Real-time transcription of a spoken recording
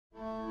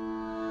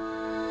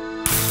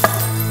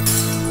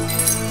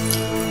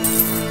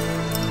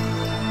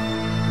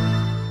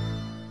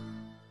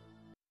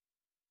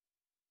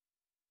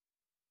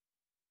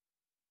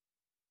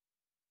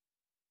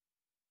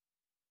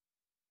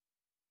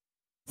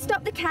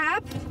Stop the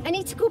cab. I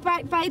need to go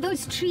back by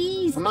those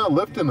trees. I'm not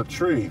lifting a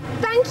tree.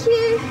 Thank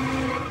you.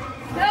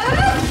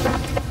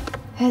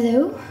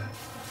 Hello?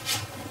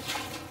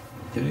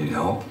 Did he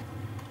help?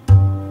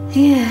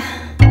 Yeah.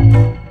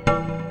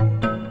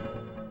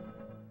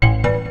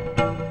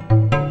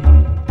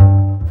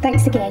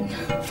 Thanks again.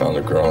 Found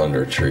a girl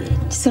under a tree.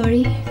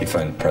 Sorry? You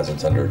find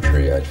presents under a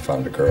tree. I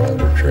found a girl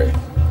under a tree.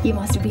 You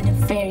must have been a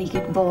very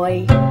good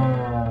boy.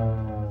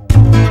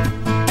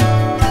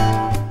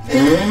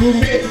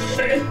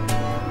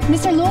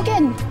 Mr.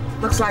 Logan!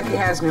 Looks like he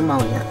has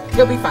pneumonia.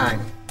 He'll be fine.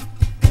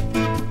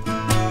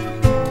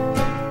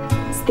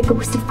 It's the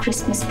ghost of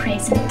Christmas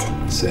present.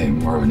 Say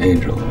more of an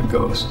angel than a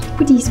ghost.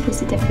 What do you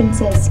suppose the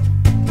difference is?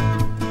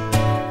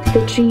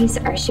 The trees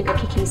are sugar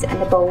cookies and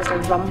the balls are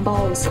rum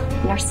balls.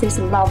 Nurses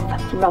love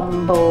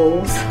rum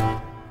balls.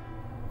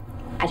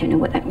 I don't know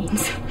what that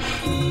means.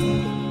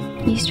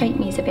 You strike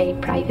me as a very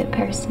private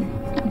person.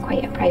 I'm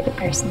quite a private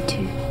person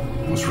too.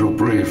 It was real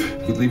brave.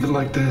 You leave it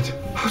like that?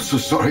 I'm so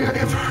sorry I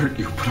ever hurt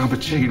you, but I'm a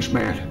changed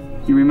man.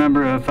 You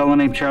remember a fellow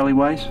named Charlie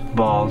Weiss?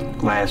 Bald,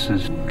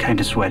 glasses, kind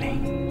of sweaty.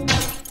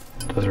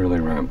 Doesn't really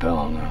ring a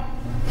bell now.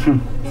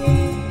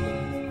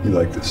 You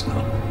like this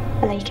now?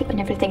 I like it when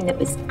everything that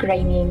was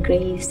grimy and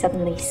grey is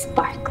suddenly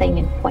sparkling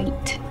and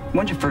white.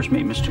 When'd you first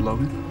meet Mr.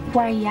 Logan?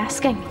 Why are you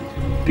asking?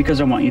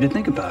 Because I want you to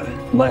think about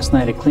it. Last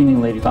night, a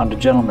cleaning lady found a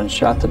gentleman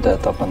shot to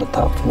death up on the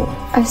top floor.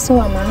 I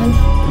saw a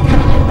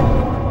man.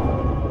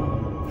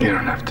 You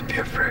don't have to be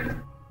afraid.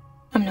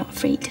 I'm not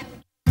afraid.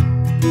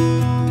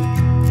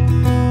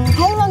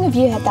 How long have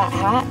you had that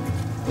hat?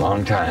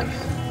 Long time.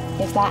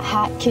 If that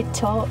hat could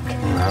talk.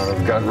 I would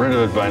have gotten rid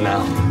of it by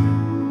now.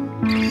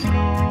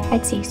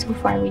 I'd say so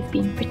far we've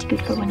been pretty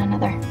good for one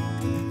another.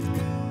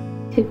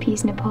 Two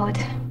peas in a pod.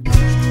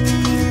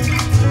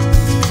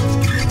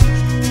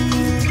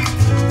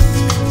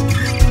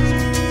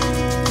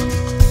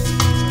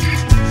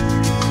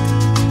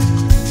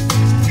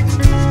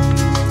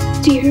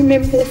 Do you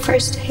remember the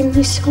first time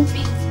you saw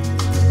me?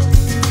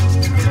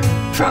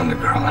 Found a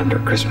girl under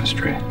a Christmas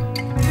tree.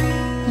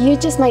 You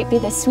just might be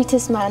the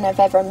sweetest man I've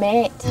ever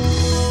met.